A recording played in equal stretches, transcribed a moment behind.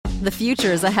The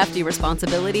future is a hefty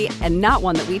responsibility and not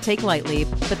one that we take lightly,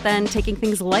 but then taking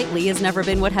things lightly has never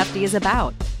been what Hefty is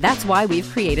about. That's why we've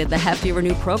created the Hefty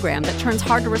Renew program that turns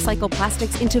hard-to-recycle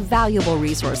plastics into valuable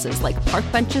resources like park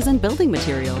benches and building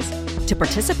materials. To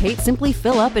participate, simply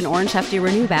fill up an orange Hefty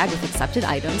Renew bag with accepted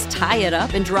items, tie it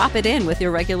up, and drop it in with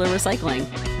your regular recycling.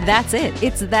 That's it.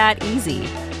 It's that easy.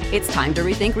 It's time to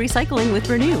rethink recycling with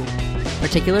Renew.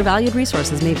 Particular valued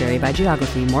resources may vary by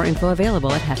geography. More info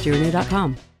available at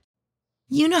heftyrenew.com.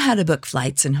 You know how to book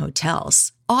flights and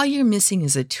hotels. All you're missing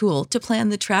is a tool to plan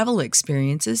the travel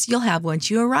experiences you'll have once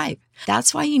you arrive.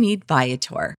 That's why you need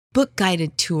Viator. Book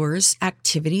guided tours,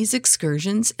 activities,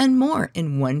 excursions, and more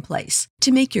in one place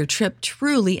to make your trip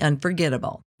truly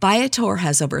unforgettable. Viator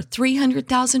has over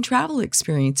 300,000 travel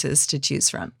experiences to choose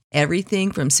from.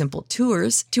 Everything from simple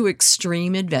tours to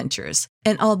extreme adventures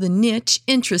and all the niche,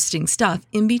 interesting stuff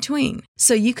in between.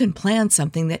 So you can plan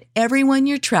something that everyone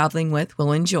you're traveling with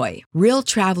will enjoy. Real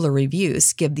traveler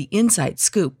reviews give the inside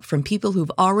scoop from people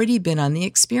who've already been on the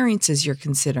experiences you're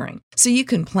considering. So you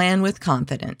can plan with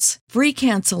confidence. Free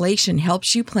cancellation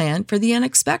helps you plan for the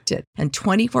unexpected. And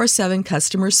 24/7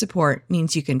 customer support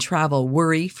means you can travel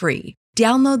worry-free.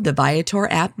 Download the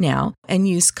Viator app now and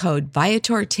use code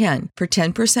Viator10 for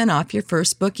 10% off your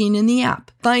first booking in the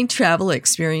app. Find travel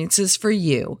experiences for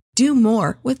you. Do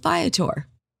more with Viator.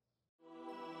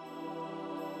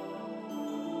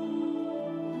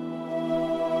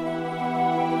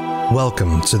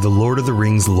 Welcome to the Lord of the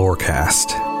Rings Lorecast,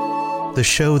 the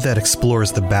show that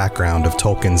explores the background of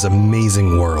Tolkien's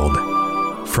amazing world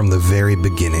from the very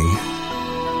beginning.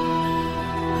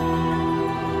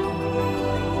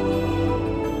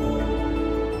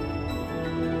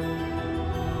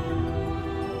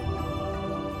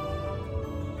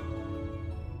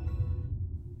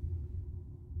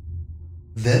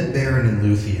 Then Beren and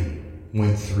Luthien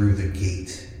went through the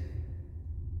gate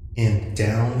and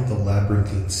down the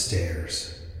labyrinthine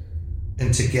stairs,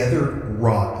 and together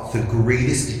wrought the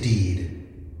greatest deed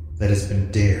that has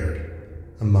been dared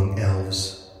among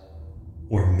elves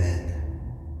or men.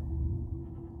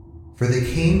 For they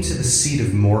came to the seat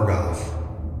of Morgoth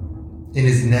in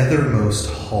his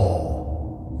nethermost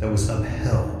hall that was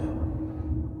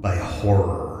upheld by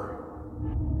horror.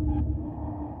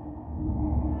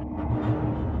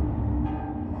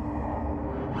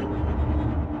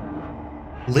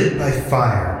 Lit by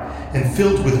fire and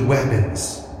filled with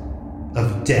weapons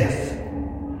of death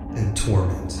and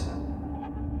torment.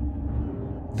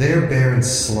 There Beren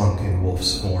slunk in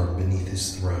wolf's form beneath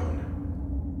his throne,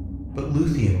 but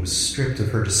Luthien was stripped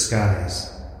of her disguise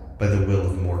by the will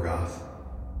of Morgoth,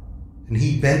 and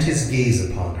he bent his gaze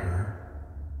upon her.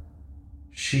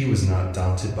 She was not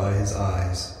daunted by his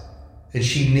eyes, and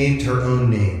she named her own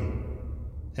name,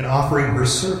 and offering her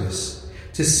service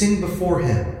to sing before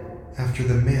him after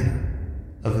the manner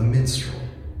of a minstrel.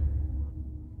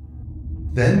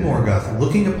 Then Morgoth,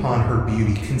 looking upon her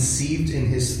beauty, conceived in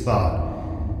his thought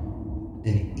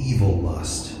an evil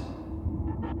lust,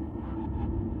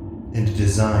 and a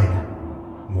design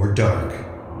more dark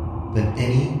than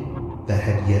any that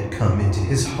had yet come into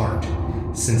his heart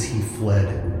since he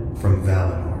fled from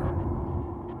Valinor.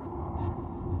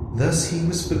 Thus he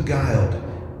was beguiled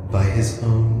by his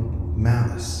own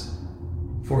malice,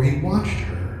 for he watched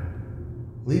her,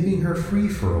 leaving her free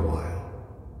for a while,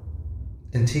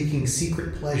 and taking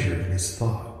secret pleasure in his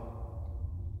thought.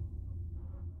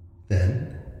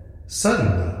 Then,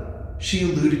 suddenly, she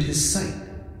eluded his sight,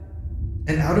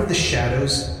 and out of the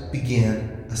shadows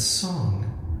began a song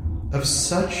of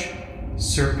such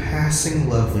surpassing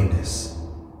loveliness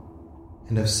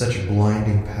and of such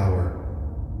blinding power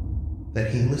that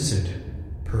he listened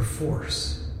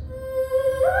perforce.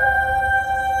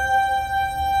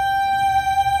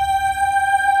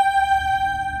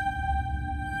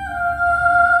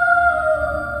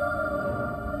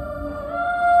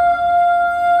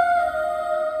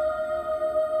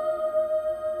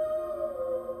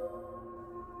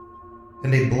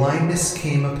 And a blindness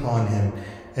came upon him,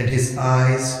 and his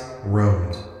eyes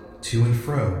roamed to and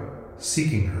fro,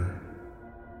 seeking her.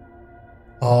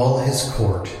 All his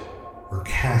court were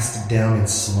cast down in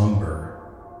slumber,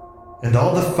 and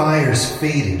all the fires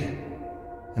faded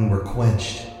and were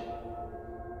quenched.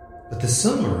 But the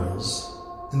Silmarils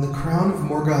in the crown of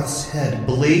Morgoth's head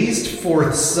blazed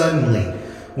forth suddenly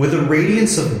with a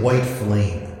radiance of white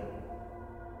flame,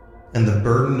 and the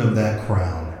burden of that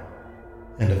crown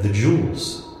and of the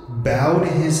jewels bowed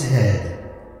his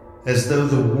head as though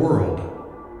the world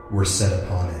were set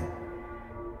upon it,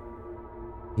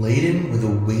 laden with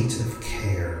a weight of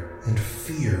care and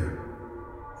fear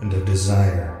and of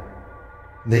desire,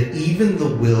 that even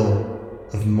the will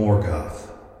of Morgoth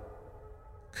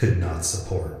could not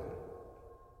support.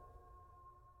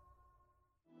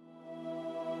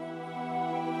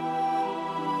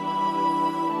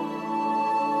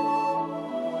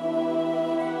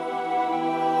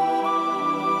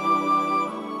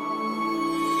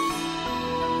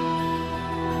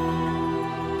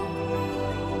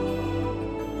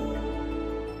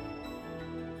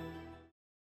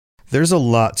 There's a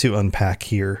lot to unpack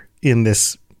here in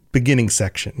this beginning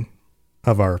section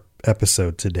of our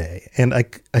episode today, and I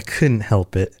couldn't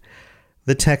help it.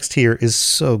 The text here is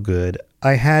so good.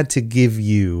 I had to give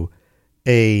you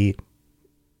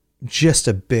just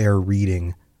a bare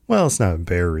reading. Well, it's not a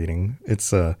bare reading.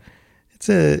 It's an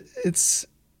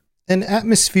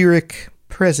atmospheric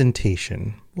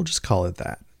presentation. We'll just call it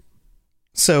that.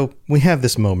 So we have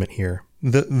this moment here,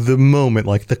 the moment,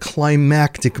 like the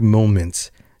climactic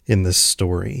moment in this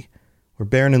story, where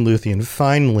Beren and Luthien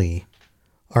finally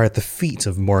are at the feet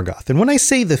of Morgoth. And when I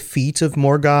say the feet of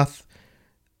Morgoth,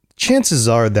 chances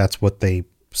are that's what they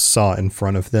saw in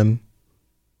front of them,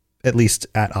 at least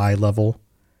at eye level.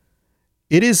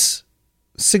 It is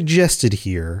suggested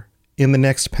here in the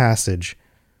next passage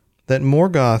that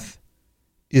Morgoth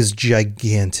is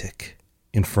gigantic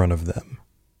in front of them.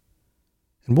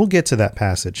 And we'll get to that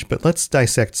passage, but let's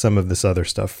dissect some of this other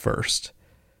stuff first.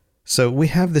 So we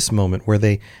have this moment where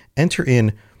they enter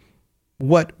in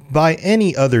what, by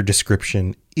any other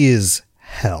description, is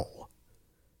hell.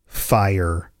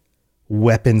 Fire,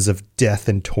 weapons of death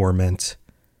and torment.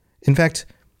 In fact,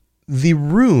 the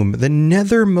room, the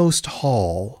nethermost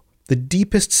hall, the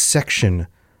deepest section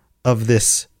of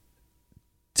this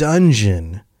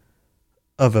dungeon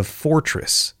of a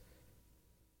fortress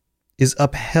is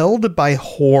upheld by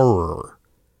horror.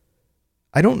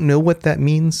 I don't know what that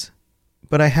means,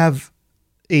 but I have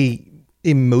a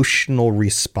emotional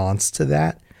response to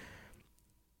that.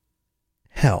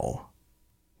 Hell.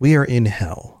 We are in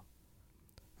hell.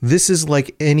 This is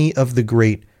like any of the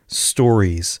great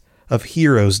stories of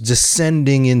heroes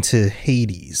descending into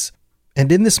Hades.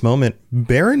 And in this moment,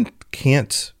 Beren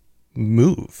can't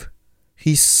move.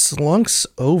 He slunks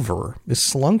over. Is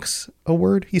slunks a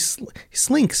word? He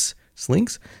slinks.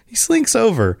 Slinks? He slinks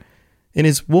over in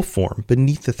his wolf form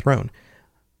beneath the throne.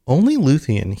 Only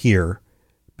Luthien here,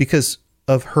 because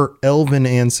of her elven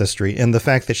ancestry and the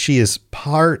fact that she is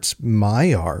part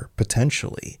Maiar,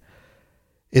 potentially,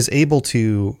 is able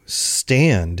to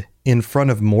stand in front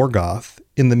of Morgoth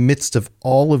in the midst of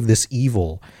all of this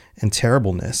evil and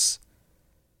terribleness.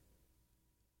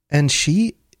 And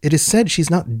it is said she's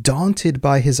not daunted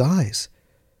by his eyes.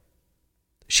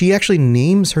 She actually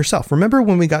names herself. Remember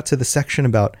when we got to the section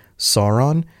about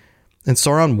Sauron? And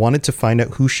Sauron wanted to find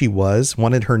out who she was,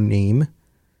 wanted her name.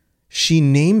 She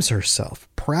names herself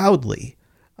proudly.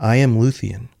 I am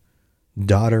Luthien,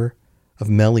 daughter of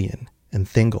Melian and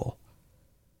Thingol.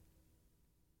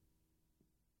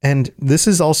 And this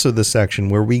is also the section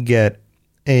where we get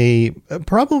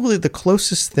probably the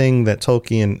closest thing that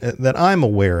Tolkien, that I'm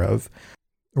aware of,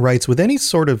 writes with any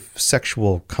sort of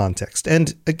sexual context.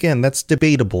 And again, that's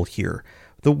debatable here.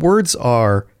 The words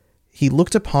are, he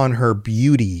looked upon her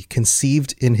beauty,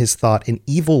 conceived in his thought an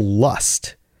evil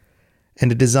lust,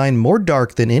 and a design more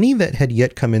dark than any that had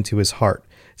yet come into his heart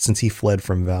since he fled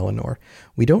from Valinor.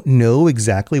 We don't know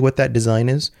exactly what that design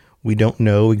is. We don't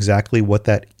know exactly what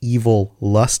that evil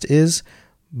lust is,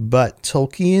 but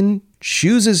Tolkien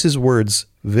chooses his words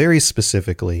very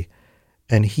specifically,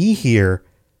 and he here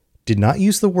did not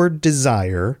use the word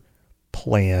desire,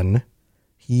 plan.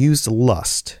 He used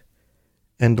lust,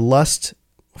 and lust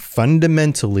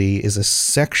fundamentally is a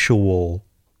sexual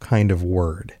kind of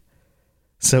word.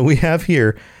 So we have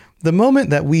here the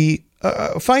moment that we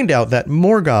find out that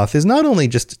Morgoth is not only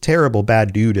just a terrible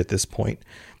bad dude at this point.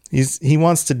 He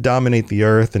wants to dominate the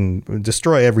earth and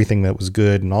destroy everything that was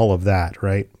good and all of that,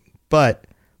 right? But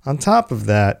on top of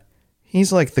that,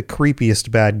 he's like the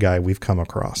creepiest bad guy we've come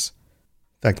across.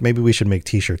 In fact, maybe we should make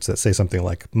t-shirts that say something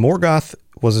like, Morgoth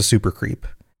was a super creep.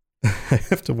 I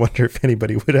have to wonder if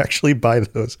anybody would actually buy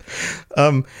those.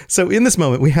 So in this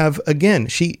moment, we have, again,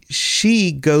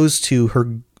 she goes to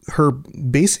her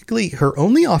basically her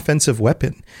only offensive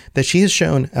weapon that she has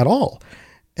shown at all,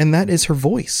 and that is her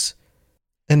voice.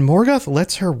 And Morgoth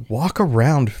lets her walk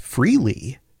around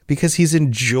freely because he's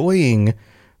enjoying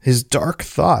his dark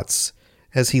thoughts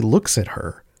as he looks at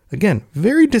her. Again,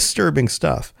 very disturbing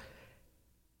stuff.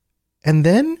 And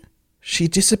then she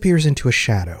disappears into a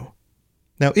shadow.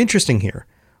 Now, interesting here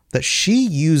that she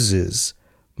uses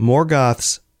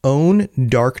Morgoth's own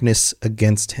darkness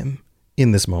against him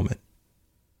in this moment.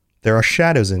 There are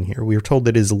shadows in here. We are told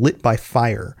that it is lit by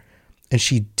fire. and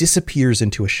she disappears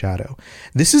into a shadow.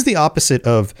 This is the opposite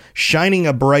of shining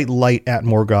a bright light at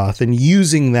Morgoth and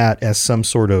using that as some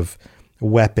sort of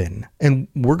weapon. And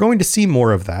we're going to see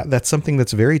more of that. That's something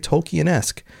that's very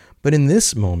Tolkien-esque. But in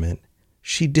this moment,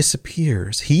 she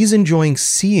disappears. He's enjoying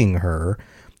seeing her.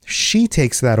 She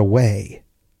takes that away.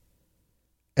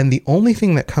 And the only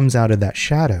thing that comes out of that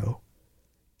shadow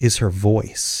is her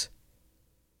voice.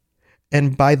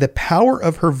 And by the power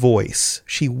of her voice,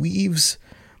 she weaves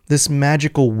this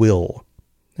magical will.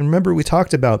 And remember, we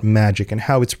talked about magic and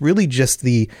how it's really just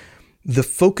the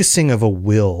focusing of a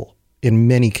will in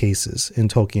many cases in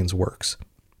Tolkien's works.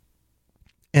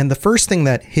 And the first thing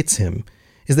that hits him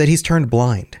is that he's turned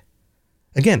blind.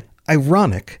 Again,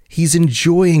 ironic. He's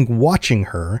enjoying watching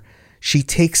her. She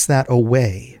takes that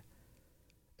away.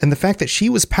 And the fact that she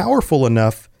was powerful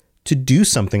enough to do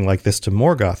something like this to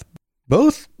Morgoth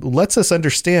both lets us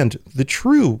understand the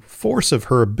true force of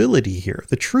her ability here,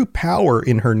 the true power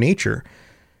in her nature.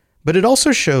 But it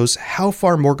also shows how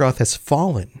far Morgoth has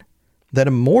fallen, that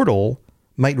a mortal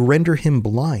might render him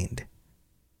blind.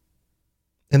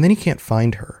 And then he can't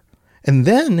find her. And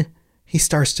then he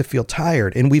starts to feel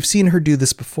tired. And we've seen her do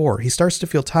this before. He starts to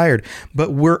feel tired,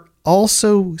 but we're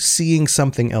also seeing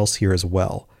something else here as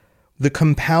well. The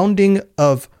compounding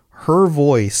of her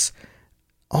voice,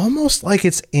 almost like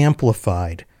it's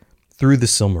amplified through the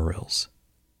Silmarils.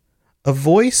 A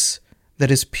voice that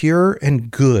is pure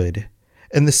and good,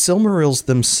 and the Silmarils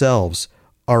themselves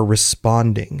are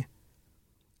responding.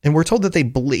 And we're told that they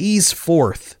blaze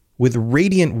forth with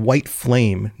radiant white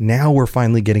flame. Now we're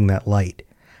finally getting that light.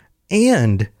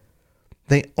 And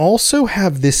they also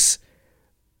have this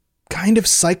kind of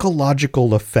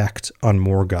psychological effect on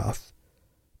Morgoth.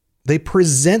 They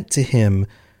present to him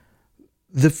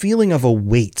the feeling of a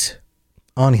weight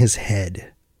on his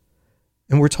head.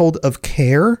 And we're told of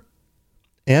care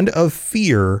and of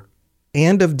fear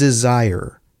and of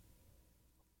desire.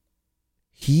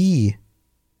 He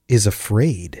is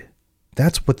afraid.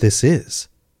 That's what this is.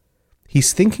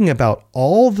 He's thinking about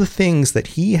all the things that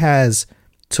he has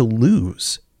to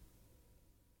lose.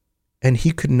 And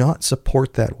he could not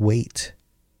support that weight.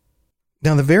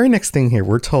 Now, the very next thing here,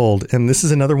 we're told, and this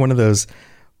is another one of those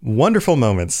wonderful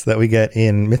moments that we get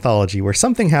in mythology where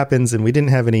something happens and we didn't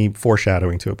have any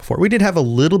foreshadowing to it before. We did have a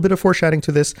little bit of foreshadowing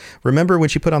to this. Remember when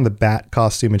she put on the bat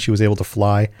costume and she was able to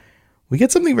fly? We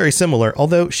get something very similar,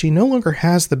 although she no longer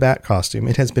has the bat costume.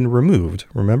 It has been removed,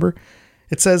 remember?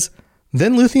 It says,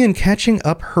 then Luthien catching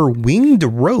up her winged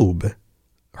robe.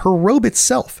 Her robe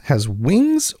itself has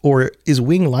wings, or is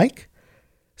wing-like,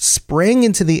 sprang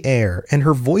into the air, and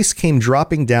her voice came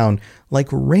dropping down like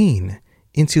rain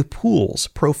into pools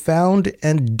profound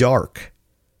and dark.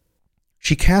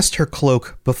 She cast her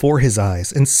cloak before his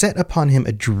eyes and set upon him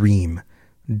a dream,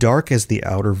 dark as the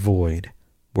outer void,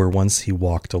 where once he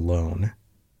walked alone.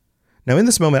 Now, in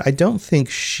this moment, I don't think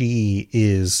she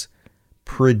is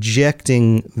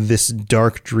projecting this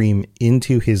dark dream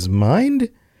into his mind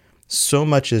so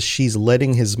much as she's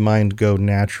letting his mind go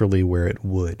naturally where it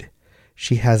would.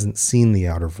 She hasn't seen the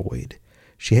outer void.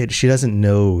 She doesn't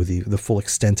know the full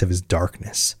extent of his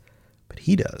darkness, but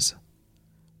he does.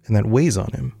 And that weighs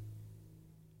on him.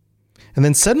 And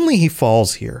then suddenly he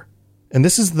falls here. And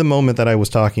this is the moment that I was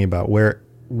talking about where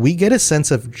we get a sense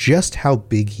of just how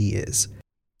big he is.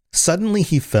 Suddenly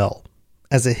he fell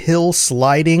as a hill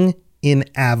sliding in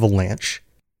avalanche.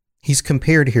 He's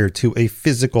compared here to a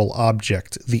physical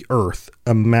object, the earth,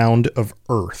 a mound of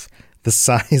earth, the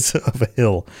size of a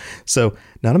hill. So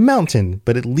not a mountain,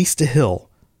 but at least a hill,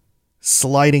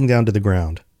 sliding down to the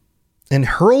ground and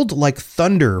hurled like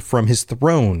thunder from his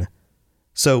throne.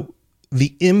 So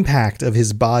the impact of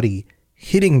his body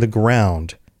hitting the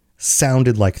ground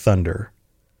sounded like thunder.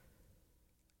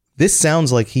 This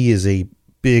sounds like he is a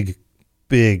big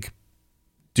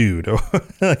dude.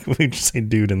 Like we just say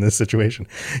dude in this situation.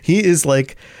 He is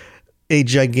like a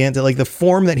gigantic, like the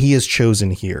form that he has chosen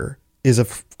here is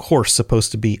of course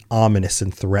supposed to be ominous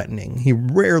and threatening. He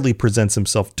rarely presents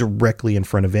himself directly in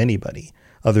front of anybody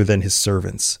other than his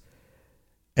servants.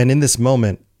 And in this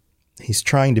moment, he's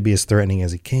trying to be as threatening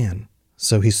as he can.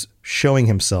 So he's showing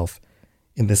himself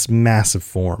in this massive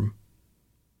form.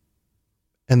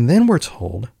 And then we're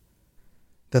told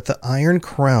that the iron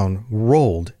crown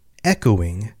rolled,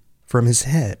 echoing from his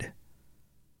head,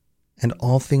 and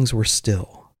all things were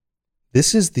still.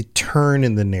 This is the turn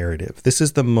in the narrative. This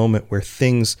is the moment where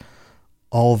things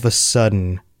all of a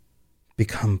sudden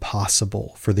become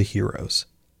possible for the heroes.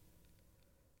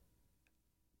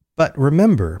 But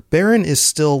remember, Beren is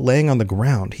still laying on the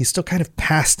ground. He's still kind of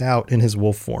passed out in his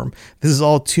wolf form. This is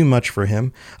all too much for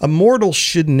him. A mortal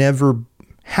should never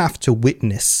have to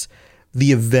witness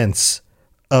the events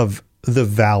of the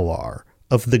Valar,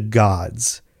 of the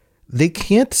gods. They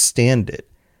can't stand it.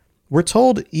 We're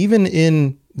told even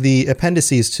in the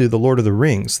appendices to The Lord of the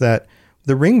Rings that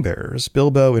the ring bearers,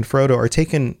 Bilbo and Frodo, are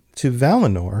taken to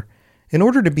Valinor in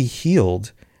order to be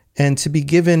healed and to be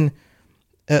given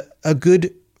a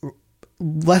good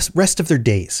rest of their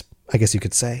days, I guess you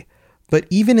could say. But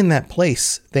even in that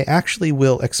place, they actually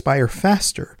will expire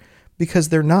faster because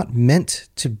they're not meant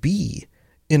to be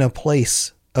in a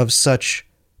place of such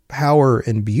power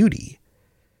and beauty.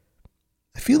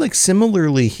 I feel like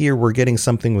similarly here we're getting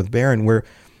something with Beren where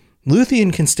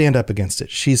Luthien can stand up against it.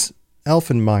 She's elf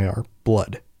and Maiar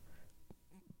blood.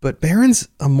 But Beren's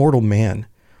a mortal man.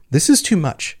 This is too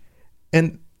much.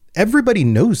 And everybody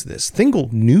knows this.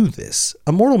 Thingol knew this.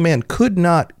 A mortal man could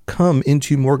not come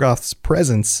into Morgoth's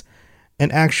presence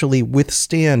and actually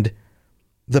withstand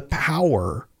the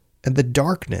power and the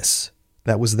darkness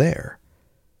that was there.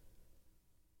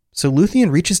 So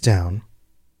Luthien reaches down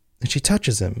and she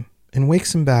touches him and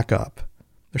wakes him back up.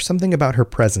 There's something about her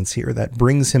presence here that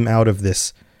brings him out of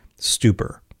this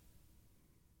stupor.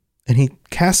 And he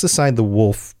casts aside the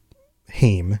wolf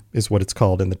hame, is what it's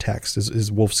called in the text,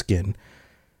 is wolf skin.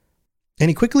 And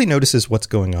he quickly notices what's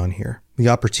going on here, the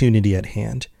opportunity at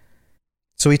hand.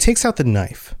 So he takes out the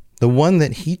knife, the one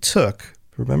that he took,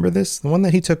 remember this? The one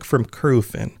that he took from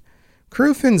Crufin.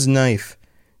 Crufin's knife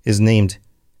is named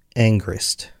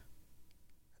Angrist.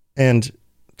 And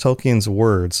Tolkien's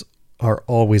words are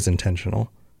always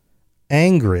intentional.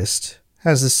 Angrist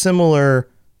has a similar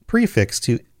prefix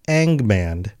to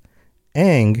Angband.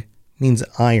 Ang means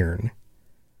iron.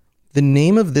 The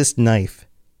name of this knife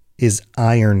is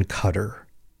Iron Cutter.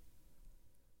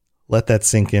 Let that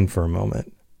sink in for a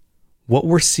moment. What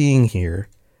we're seeing here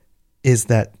is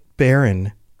that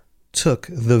Beren took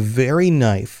the very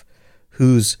knife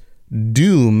whose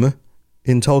doom,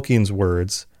 in Tolkien's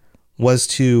words, was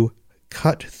to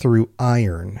cut through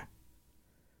iron.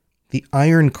 The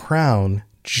iron crown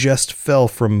just fell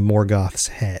from Morgoth's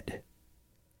head.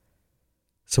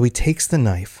 So he takes the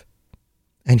knife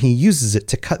and he uses it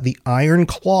to cut the iron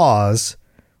claws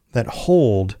that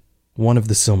hold one of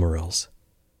the Silmarils.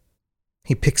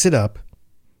 He picks it up,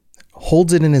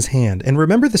 holds it in his hand. And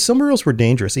remember, the Silmarils were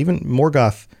dangerous. Even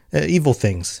Morgoth, evil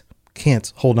things,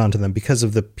 can't hold on to them because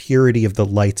of the purity of the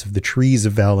lights of the trees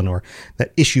of Valinor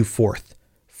that issue forth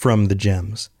from the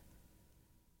gems.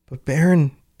 But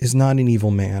Beren is not an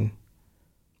evil man.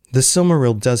 The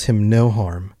Silmaril does him no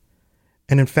harm.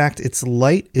 And in fact, its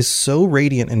light is so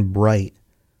radiant and bright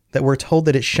that we're told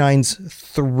that it shines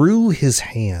through his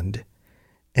hand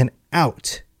and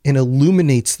out and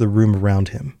illuminates the room around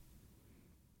him.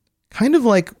 Kind of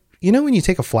like, you know, when you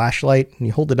take a flashlight and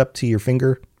you hold it up to your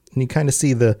finger and you kind of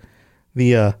see the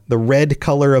red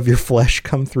color of your flesh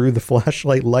come through the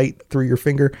flashlight light through your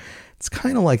finger. It's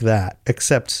kind of like that,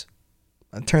 except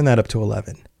turn that up to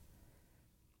 11.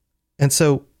 And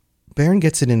so Beren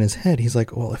gets it in his head. He's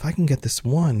like, well, if I can get this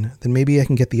one, then maybe I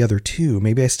can get the other two.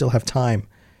 Maybe I still have time.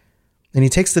 And he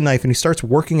takes the knife and he starts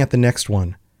working at the next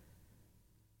one.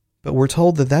 But we're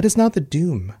told that that is not the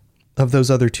doom of those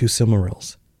other two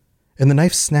Silmarils. And the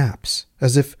knife snaps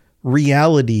as if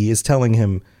reality is telling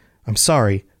him, I'm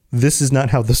sorry, this is not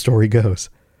how the story goes.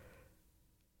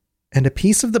 And a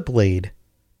piece of the blade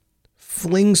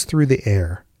flings through the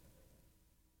air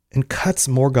and cuts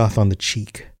Morgoth on the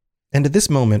cheek. And at this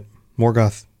moment,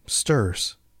 Morgoth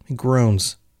stirs. He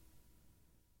groans.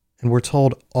 And we're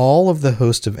told all of the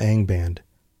host of Angband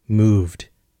moved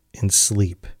in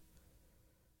sleep.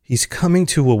 He's coming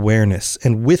to awareness.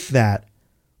 And with that,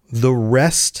 the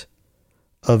rest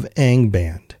of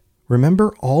Angband.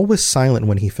 Remember, all was silent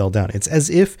when he fell down. It's as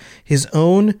if his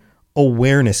own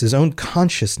awareness, his own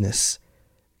consciousness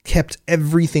kept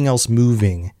everything else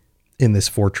moving in this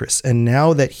fortress. And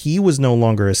now that he was no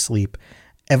longer asleep,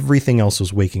 everything else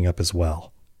was waking up as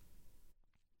well.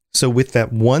 So with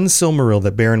that one Silmaril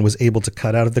that Beren was able to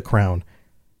cut out of the crown,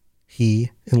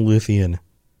 he and Luthien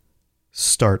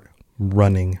start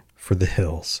running for the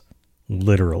hills.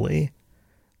 Literally.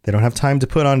 They don't have time to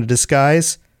put on a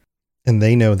disguise, and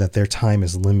they know that their time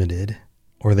is limited,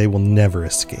 or they will never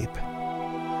escape.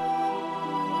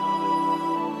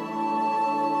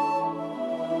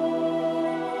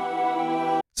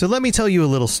 So let me tell you a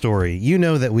little story. You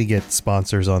know that we get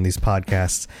sponsors on these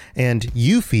podcasts, and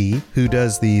Eufy, who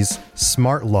does these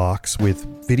smart locks with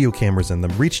video cameras in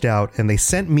them, reached out and they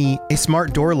sent me a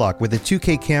smart door lock with a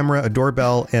 2K camera, a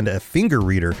doorbell, and a finger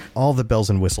reader, all the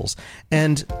bells and whistles.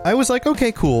 And I was like,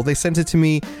 okay, cool. They sent it to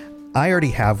me. I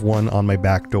already have one on my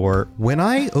back door. When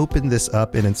I opened this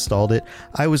up and installed it,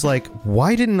 I was like,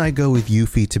 why didn't I go with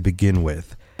Eufy to begin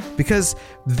with? because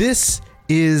this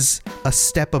is a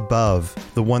step above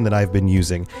the one that I've been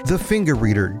using. The finger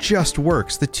reader just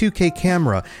works. The 2K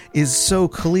camera is so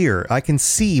clear. I can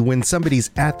see when somebody's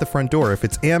at the front door, if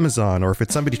it's Amazon or if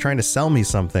it's somebody trying to sell me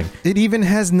something. It even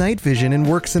has night vision and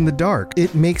works in the dark.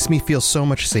 It makes me feel so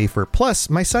much safer. Plus,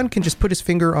 my son can just put his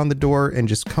finger on the door and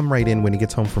just come right in when he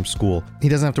gets home from school. He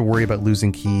doesn't have to worry about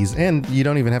losing keys, and you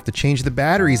don't even have to change the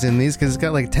batteries in these because it's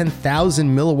got like a 10,000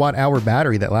 milliwatt hour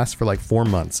battery that lasts for like 4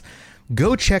 months.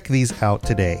 Go check these out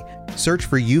today. Search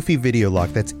for Eufy Video Lock,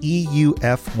 that's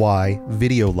EUFY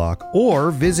Video Lock,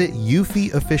 or visit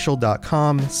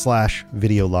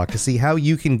eufyofficial.com/video lock to see how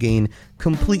you can gain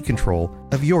complete control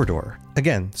of your door.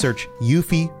 Again, search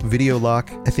Eufy Video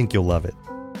Lock. I think you'll love it.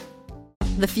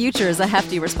 The future is a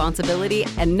hefty responsibility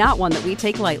and not one that we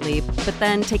take lightly, but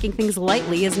then taking things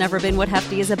lightly has never been what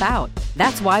Hefty is about.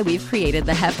 That's why we've created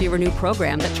the Hefty Renew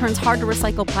program that turns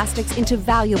hard-to-recycle plastics into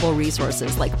valuable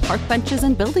resources like park benches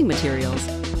and building materials.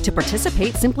 To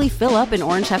participate, simply fill up an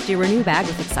orange Hefty Renew bag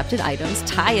with accepted items,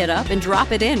 tie it up, and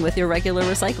drop it in with your regular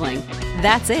recycling.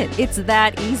 That's it. It's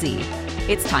that easy.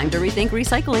 It's time to rethink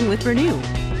recycling with Renew.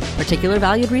 Particular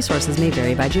valued resources may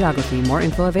vary by geography. More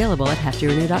info available at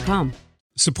heftyrenew.com.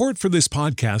 Support for this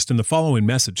podcast and the following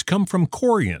message come from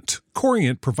Corient.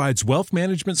 Corient provides wealth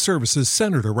management services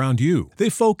centered around you. They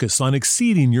focus on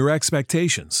exceeding your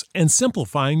expectations and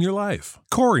simplifying your life.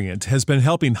 Corient has been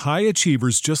helping high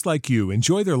achievers just like you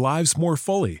enjoy their lives more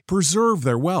fully, preserve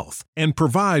their wealth, and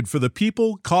provide for the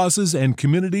people, causes, and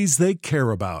communities they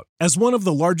care about. As one of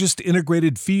the largest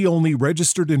integrated fee-only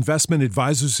registered investment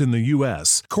advisors in the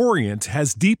U.S., Corient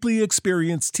has deeply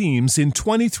experienced teams in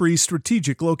 23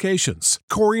 strategic locations.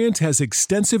 Corient has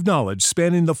extensive knowledge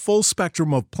spanning the full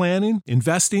spectrum of planning,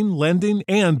 investing, lending,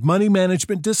 and money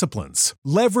management disciplines.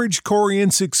 Leverage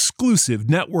Corient's exclusive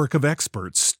network of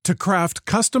experts to craft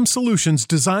custom solutions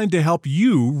designed to help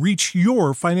you reach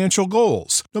your financial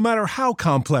goals, no matter how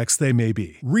complex they may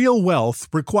be. Real wealth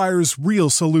requires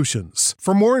real solutions.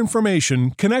 For more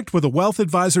information, connect with a wealth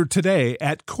advisor today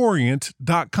at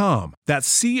Corient.com.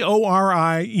 That's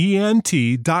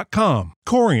Corient.com.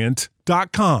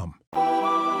 Corient.com.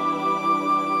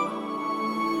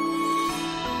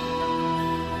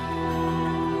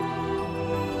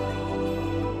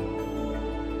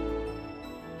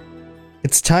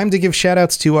 It's time to give shout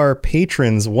outs to our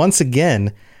patrons. Once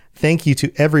again, thank you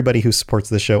to everybody who supports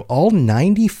the show, all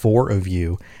 94 of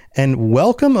you, and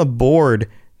welcome aboard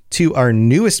to our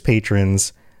newest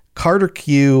patrons, Carter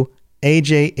Q,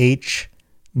 AJ H,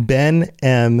 Ben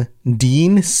M,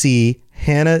 Dean C,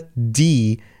 Hannah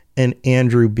D, and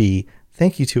Andrew B.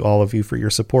 Thank you to all of you for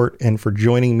your support and for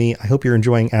joining me. I hope you're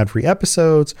enjoying ad-free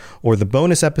episodes or the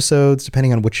bonus episodes,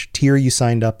 depending on which tier you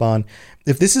signed up on.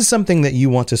 If this is something that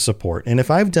you want to support, and if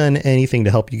I've done anything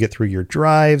to help you get through your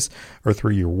drives or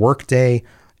through your workday,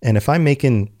 and if I'm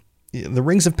making the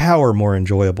Rings of Power more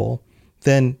enjoyable,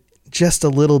 then just a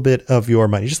little bit of your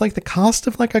money, just like the cost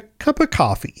of like a cup of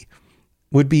coffee,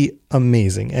 would be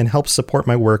amazing and help support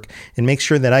my work and make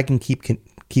sure that I can keep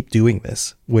doing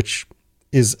this, which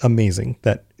is amazing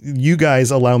that you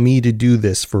guys allow me to do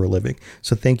this for a living.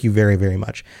 So thank you very, very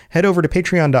much. Head over to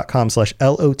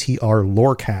patreon.com/LOTR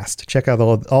Lorecast to check out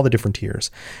all the different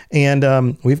tiers.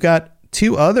 And we've got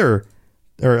two other,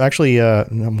 or actually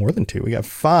more than two. We got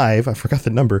 5. I forgot the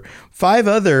number. 5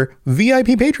 other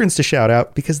VIP patrons to shout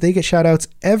out because they get shout outs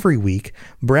every week.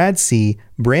 Brad C,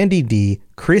 Brandy D,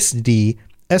 Chris D,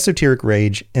 Esoteric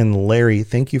Rage, and Larry.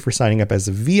 Thank you for signing up as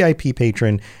a VIP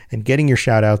patron and getting your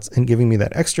shout outs and giving me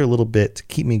that extra little bit to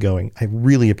keep me going. I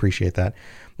really appreciate that.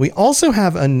 We also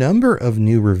have a number of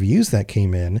new reviews that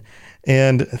came in,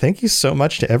 and thank you so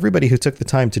much to everybody who took the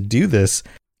time to do this.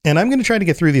 And I'm going to try to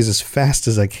get through these as fast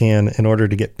as I can in order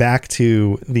to get back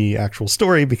to the actual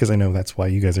story, because I know that's why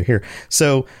you guys are here.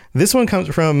 So this one comes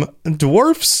from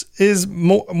Dwarfs is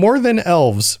more than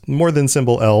elves, more than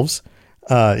simple elves.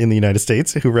 In the United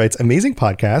States, who writes, amazing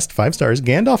podcast, 5 stars.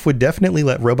 Gandalf would definitely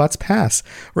let Robots pass.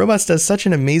 Robots does such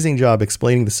an amazing job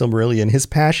explaining the Silmarillion. His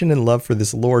passion and love for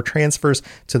this lore transfers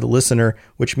to the listener,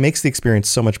 which makes the experience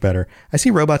so much better. I see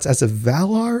Robots as a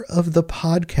Valar of the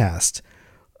podcast.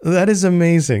 That is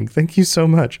amazing. Thank you so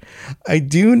much. I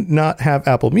do not have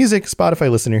Apple Music, Spotify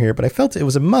listener here, but I felt it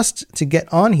was a must to get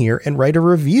on here and write a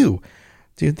review.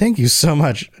 Dude, thank you so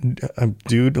much.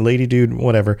 Dude, lady, dude,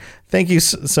 whatever. Thank you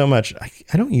so much.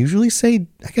 I don't usually say,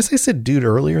 I guess I said dude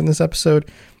earlier in this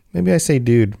episode. Maybe I say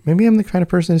dude. Maybe I'm the kind of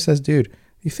person who says dude.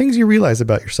 The things you realize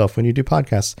about yourself when you do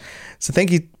podcasts. So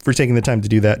thank you for taking the time to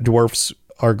do that. Dwarfs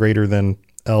are greater than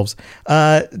elves.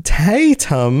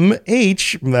 Tatum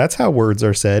H, that's how words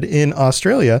are said, in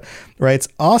Australia, writes,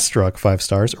 awestruck, 5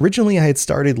 stars. Originally, I had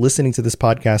started listening to this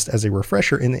podcast as a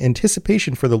refresher in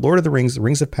anticipation for the Lord of the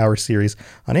Rings of Power series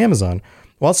on Amazon.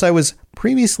 Whilst I had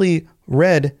previously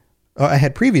read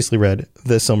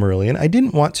The Silmarillion, I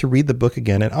didn't want to read the book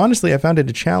again, and honestly, I found it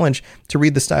a challenge to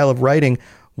read the style of writing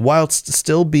whilst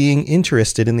still being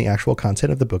interested in the actual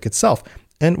content of the book itself.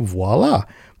 And voila,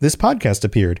 this podcast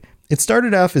appeared. It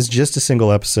started off as just a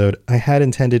single episode. I had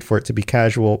intended for it to be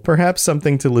casual, perhaps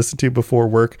something to listen to before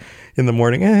work in the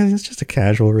morning. It's just a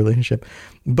casual relationship.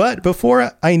 But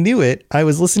before I knew it, I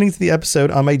was listening to the episode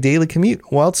on my daily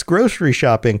commute, whilst grocery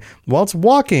shopping, whilst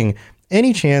walking.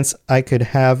 Any chance I could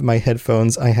have my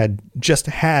headphones, I had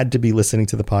to be listening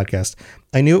to the podcast.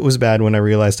 I knew it was bad when I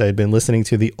realized I had been listening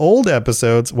to the old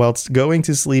episodes whilst going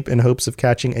to sleep in hopes of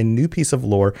catching a new piece of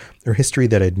lore or history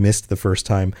that I'd missed the first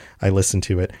time I listened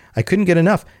to it. I couldn't get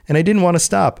enough, and I didn't want to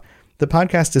stop. The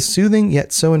podcast is soothing,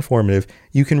 yet so informative.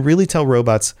 You can really tell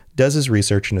Robots does his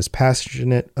research and is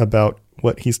passionate about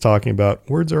what he's talking about.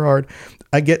 Words are hard.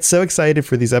 I get so excited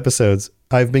for these episodes.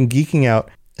 I've been geeking out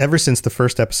ever since the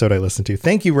first episode I listened to.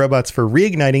 Thank you, Robots, for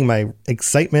reigniting my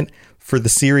excitement for the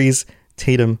series.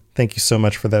 Tatum, thank you so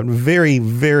much for that very,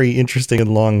 very interesting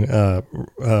and long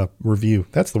review.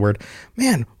 That's the word.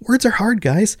 Man, words are hard,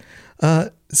 guys.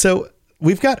 So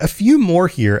we've got a few more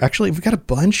here. Actually, we've got a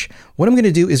bunch. What I'm going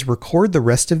to do is record the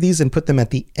rest of these and put them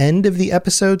at the end of the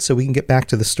episode so we can get back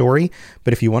to the story.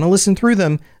 But if you want to listen through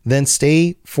them, then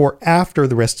stay for after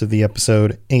the rest of the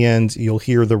episode and you'll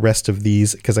hear the rest of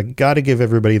these because I got to give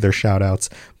everybody their shout outs,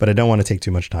 but I don't want to take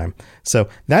too much time. So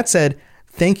that said,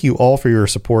 thank you all for your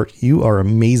support. You are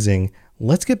amazing.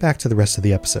 Let's get back to the rest of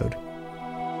the episode.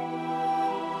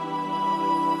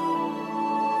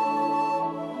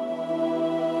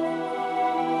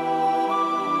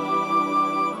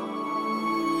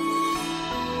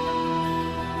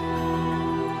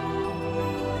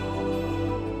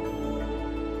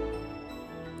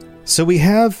 So we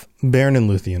have Beren and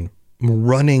Luthien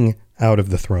running out of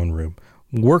the throne room,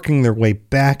 working their way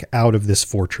back out of this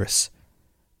fortress.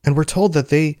 And we're told that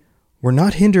they were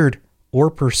not hindered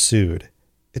or pursued.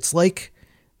 It's like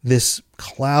this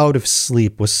cloud of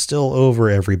sleep was still over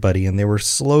everybody and they were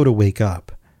slow to wake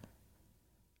up.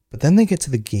 But then they get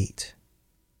to the gate.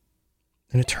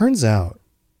 And it turns out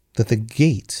that the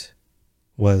gate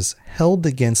was held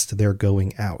against their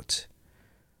going out.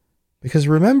 Because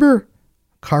remember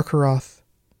Karkaroth,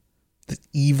 the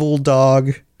evil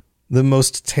dog, the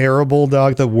most terrible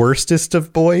dog, the worstest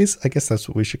of boys? I guess that's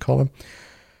what we should call him.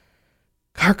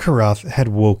 Karkaroth had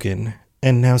woken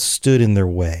and now stood in their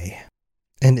way.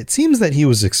 And it seems that he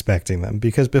was expecting them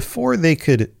because before they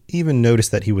could even notice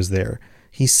that he was there,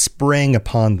 he sprang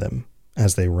upon them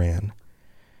as they ran.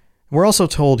 We're also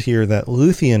told here that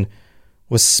Luthien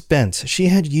was spent. She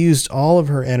had used all of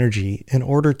her energy in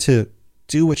order to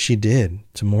do what she did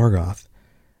to Morgoth.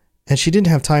 And she didn't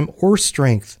have time or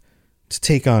strength to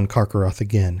take on Karkaroth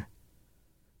again.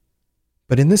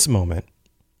 But in this moment,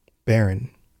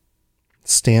 Beren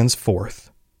stands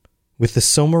forth with the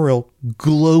Silmaril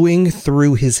glowing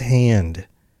through his hand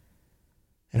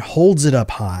and holds it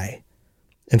up high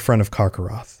in front of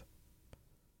Karkaroth.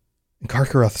 And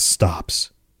Karkaroth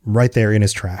stops right there in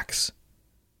his tracks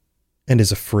and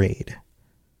is afraid.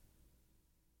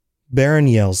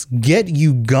 Beren yells, "Get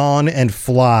you gone and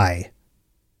fly!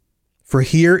 For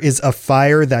here is a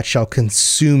fire that shall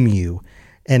consume you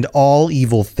and all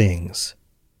evil things."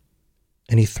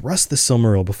 And he thrust the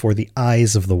Silmaril before the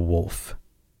eyes of the wolf.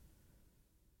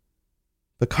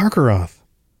 But Karkaroth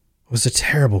was a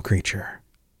terrible creature.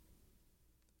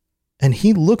 And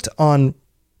he looked on,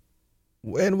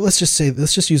 and let's just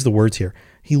use the words here.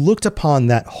 He looked upon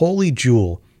that holy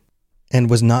jewel and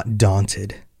was not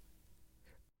daunted.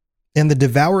 And the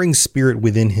devouring spirit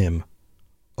within him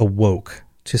awoke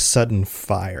to sudden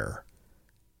fire,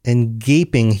 and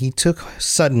gaping he took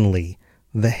suddenly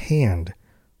the hand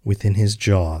within his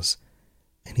jaws,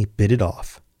 and he bit it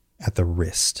off at the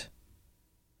wrist.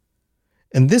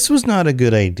 And this was not a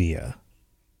good idea.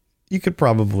 You could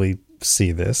probably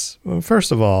see this. Well,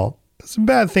 first of all, it's a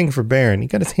bad thing for Beren. He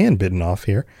got his hand bitten off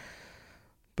here.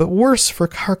 But worse for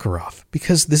Karkaroth,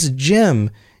 because this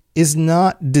gem is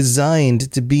not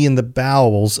designed to be in the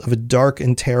bowels of a dark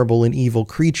and terrible and evil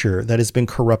creature that has been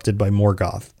corrupted by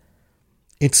Morgoth.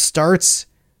 It starts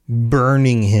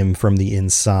burning him from the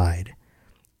inside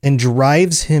and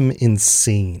drives him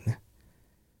insane.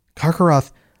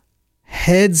 Karkaroth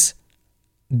heads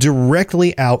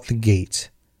directly out the gate,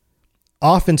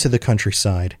 off into the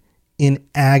countryside, in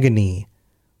agony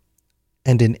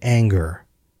and in anger.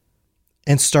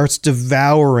 and starts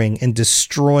devouring and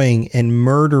destroying and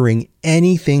murdering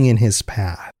anything in his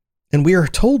path. And we are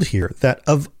told here that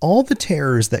of all the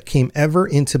terrors that came ever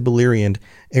into Beleriand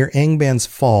ere Angband's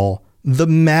fall, the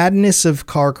madness of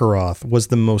Carcharoth was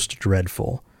the most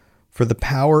dreadful, for the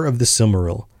power of the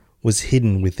Silmaril was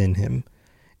hidden within him.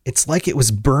 It's like it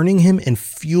was burning him and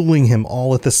fueling him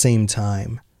all at the same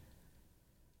time.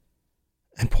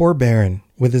 And poor Beren,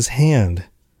 with his hand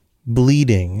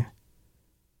bleeding.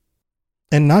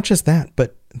 And not just that,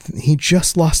 but he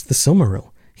just lost the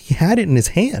Silmaril. He had it in his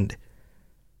hand.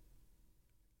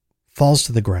 Falls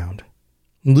to the ground.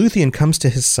 Luthien comes to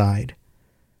his side.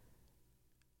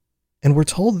 And we're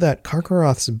told that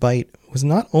Carcharoth's bite was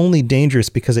not only dangerous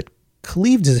because it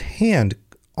cleaved his hand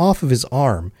off of his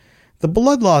arm. The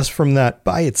blood loss from that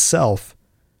by itself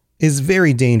is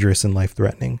very dangerous and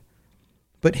life-threatening.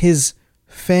 But his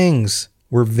fangs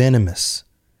were venomous.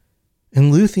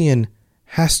 And Luthien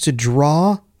has to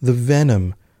draw the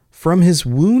venom from his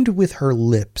wound with her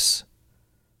lips.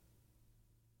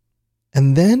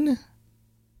 And then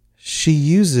she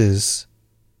uses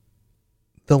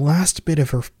the last bit of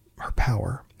her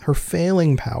power, her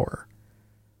failing power,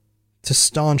 to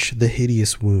staunch the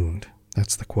hideous wound.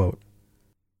 That's the quote.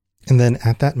 And then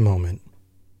at that moment,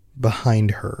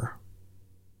 behind her,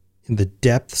 in the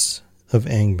depths of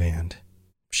Angband,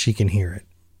 she can hear it.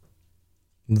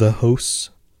 The hosts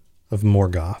of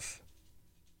Morgoth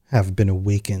have been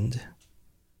awakened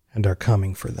and are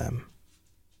coming for them.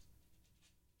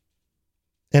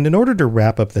 And in order to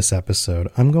wrap up this episode,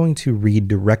 I'm going to read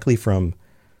directly from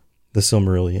the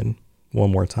Silmarillion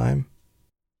one more time.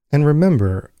 And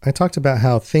remember, I talked about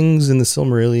how things in the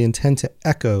Silmarillion tend to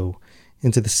echo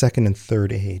into the second and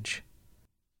third age.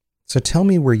 So tell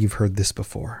me where you've heard this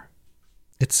before.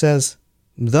 It says,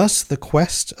 "Thus the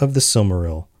quest of the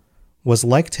Silmaril was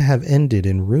like to have ended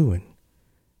in ruin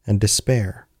and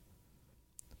despair.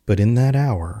 But in that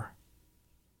hour,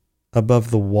 above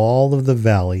the wall of the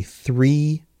valley,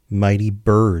 3 mighty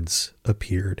birds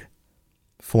appeared,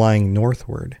 flying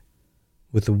northward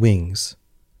with wings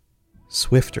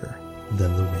swifter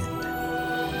than the wind."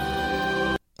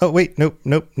 Oh, wait, nope,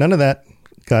 none of that.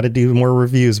 Got to do more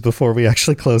reviews before we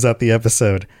actually close out the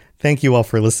episode. Thank you all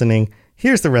for listening.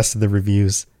 Here's the rest of the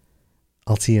reviews.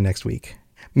 I'll see you next week.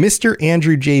 Mr.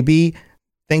 Andrew JB,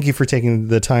 thank you for taking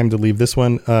the time to leave this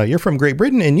one. You're from Great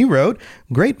Britain and you wrote,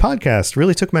 "Great podcast.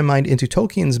 Really took my mind into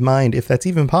Tolkien's mind, if that's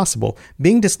even possible.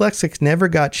 Being dyslexic, never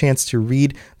got chance to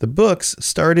read the books,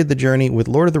 started the journey with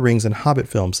Lord of the Rings and Hobbit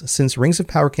films. Since Rings of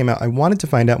Power came out, I wanted to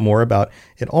find out more about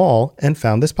it all and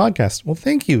found this podcast." Well,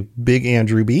 thank you, Big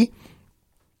Andrew B.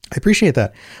 I appreciate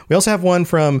that. We also have one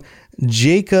from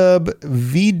Jacob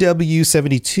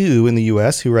VW72 in the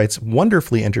US who writes,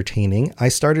 "Wonderfully entertaining. I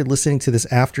started listening to this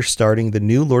after starting the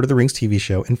new Lord of the Rings TV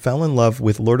show and fell in love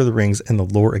with Lord of the Rings and the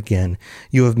lore again.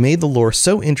 You have made the lore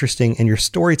so interesting and your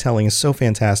storytelling is so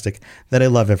fantastic that I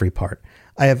love every part.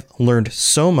 I have learned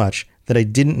so much that I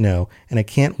didn't know, and I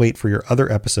can't wait for your other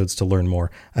episodes to learn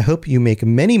more. I hope you make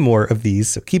many more of these,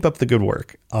 so keep up the good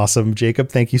work." Awesome, Jacob.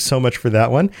 Thank you so much for that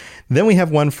one. Then we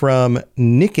have one from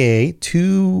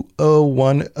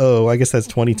Nikkei2010, I guess that's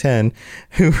 2010,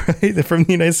 who from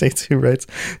the United States, who writes,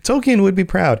 "Tolkien would be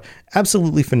proud.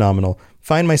 Absolutely phenomenal.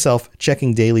 Find myself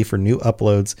checking daily for new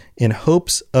uploads in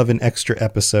hopes of an extra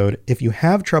episode. If you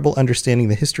have trouble understanding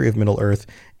the history of Middle-earth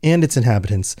and its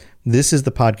inhabitants, this is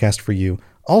the podcast for you.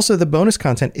 Also, the bonus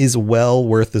content is well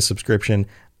worth the subscription.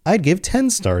 I'd give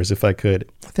 10 stars if I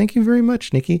could." Thank you very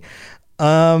much, Nikki.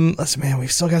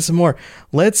 We've still got some more.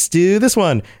 Let's do this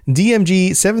one.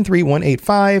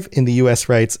 DMG73185 in the US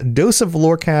writes, "Dose of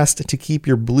Lorecast to keep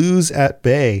your blues at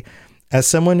bay. As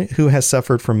someone who has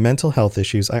suffered from mental health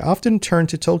issues, I often turn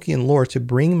to Tolkien lore to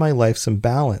bring my life some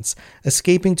balance.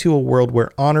 Escaping to a world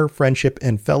where honor, friendship,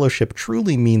 and fellowship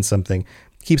truly mean something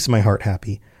keeps my heart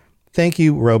happy. Thank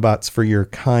you, robots, for your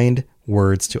kind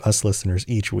words to us listeners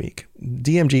each week."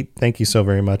 DMG, thank you so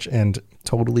very much, and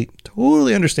totally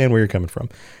understand where you're coming from.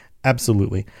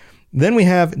 Absolutely. Then we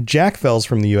have Jack Fells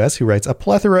from the US who writes, "A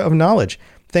plethora of knowledge.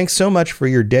 Thanks so much for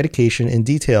your dedication and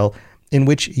detail in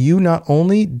which you not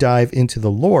only dive into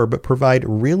the lore, but provide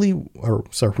real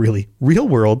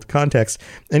world context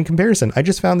and comparison. I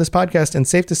just found this podcast and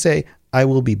safe to say I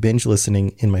will be binge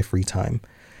listening in my free time."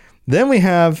 Then we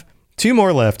have 2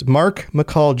 more left. Mark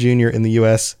McCall Jr. in the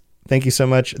US Thank you so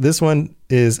much. This one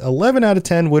is 11 out of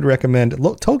 10 would recommend.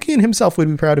 Tolkien himself would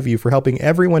be proud of you for helping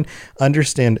everyone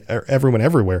understand, or everyone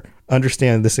everywhere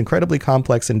understand this incredibly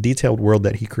complex and detailed world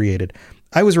that he created.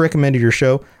 I was recommended your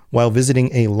show while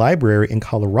visiting a library in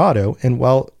Colorado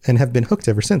and have been hooked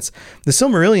ever since. The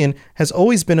Silmarillion has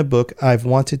always been a book I've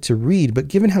wanted to read, but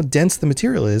given how dense the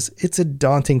material is, it's a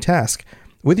daunting task.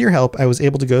 With your help, I was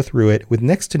able to go through it with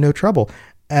next to no trouble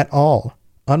at all,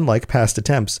 unlike past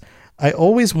attempts. I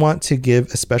always want to give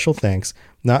a special thanks,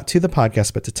 not to the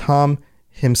podcast, but to Tom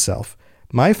himself.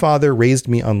 My father raised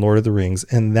me on Lord of the Rings,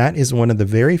 and that is one of the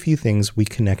very few things we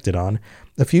connected on.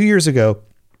 A few years ago,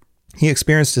 he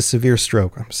experienced a severe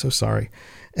stroke. I'm so sorry.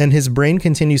 And his brain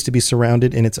continues to be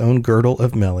surrounded in its own girdle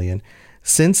of Melian.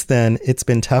 Since then, it's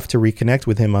been tough to reconnect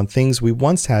with him on things we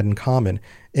once had in common.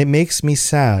 It makes me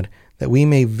sad that we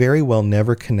may very well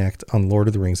never connect on Lord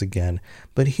of the Rings again.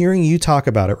 But hearing you talk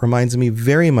about it reminds me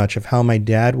very much of how my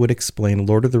dad would explain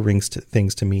Lord of the Rings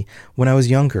things to me when I was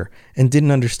younger and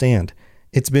didn't understand.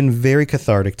 It's been very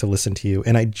cathartic to listen to you,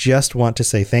 and I just want to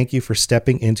say thank you for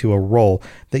stepping into a role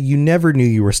that you never knew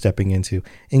you were stepping into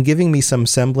and giving me some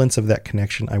semblance of that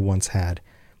connection I once had.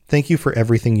 Thank you for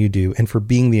everything you do and for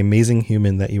being the amazing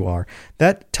human that you are.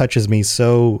 That touches me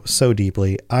so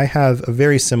deeply. I have a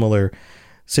very similar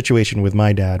situation with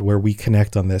my dad where we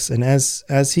connect on this. And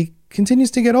as he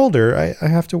continues to get older, I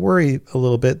have to worry a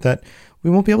little bit that we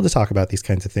won't be able to talk about these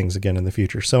kinds of things again in the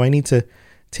future. So I need to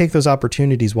take those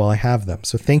opportunities while I have them.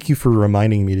 So thank you for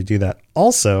reminding me to do that.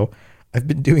 Also, I've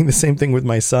been doing the same thing with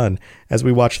my son as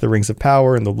we watch the Rings of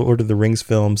Power and the Lord of the Rings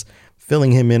films,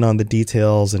 filling him in on the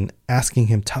details and asking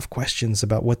him tough questions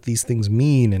about what these things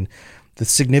mean and the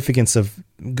significance of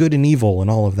good and evil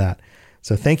and all of that.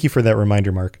 So thank you for that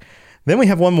reminder, Mark. Then we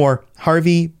have one more,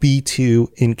 Harvey B2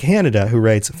 in Canada, who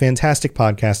writes, fantastic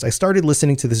podcast. I started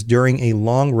listening to this during a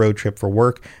long road trip for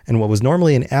work, and what was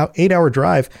normally an 8-hour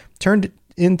drive turned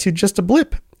into just a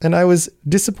blip, and I was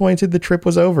disappointed the trip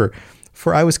was over,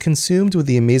 for I was consumed with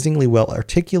the amazingly well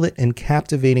articulate and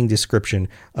captivating description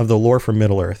of the lore from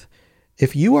Middle-earth.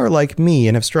 If you are like me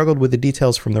and have struggled with the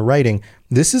details from the writing,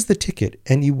 this is the ticket,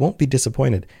 and you won't be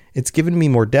disappointed. It's given me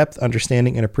more depth,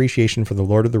 understanding, and appreciation for the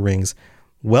Lord of the Rings.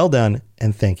 Well done,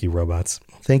 and thank you, robots.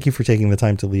 Thank you for taking the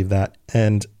time to leave that.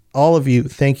 And all of you,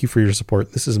 thank you for your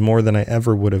support. This is more than I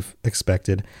ever would have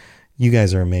expected. You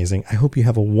guys are amazing. I hope you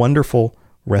have a wonderful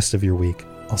rest of your week.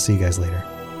 I'll see you guys later.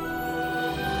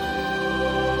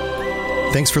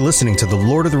 Thanks for listening to the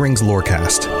Lord of the Rings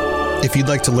Lorecast. If you'd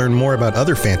like to learn more about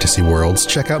other fantasy worlds,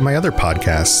 check out my other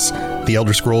podcasts, The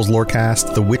Elder Scrolls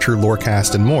Lorecast, The Witcher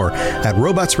Lorecast, and more at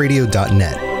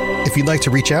robotsradio.net. If you'd like to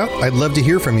reach out, I'd love to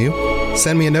hear from you.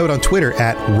 Send me a note on Twitter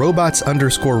at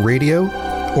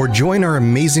robots_radio or join our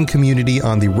amazing community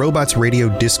on the Robots Radio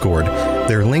Discord.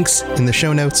 There are links in the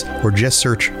show notes, or just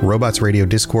search Robots Radio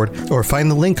Discord or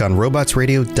find the link on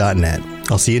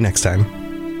robotsradio.net. I'll see you next time.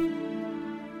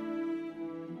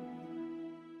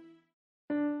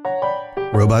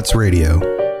 Robots Radio.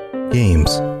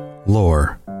 Games,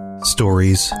 lore,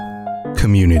 stories,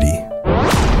 community.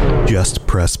 Just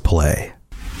press play.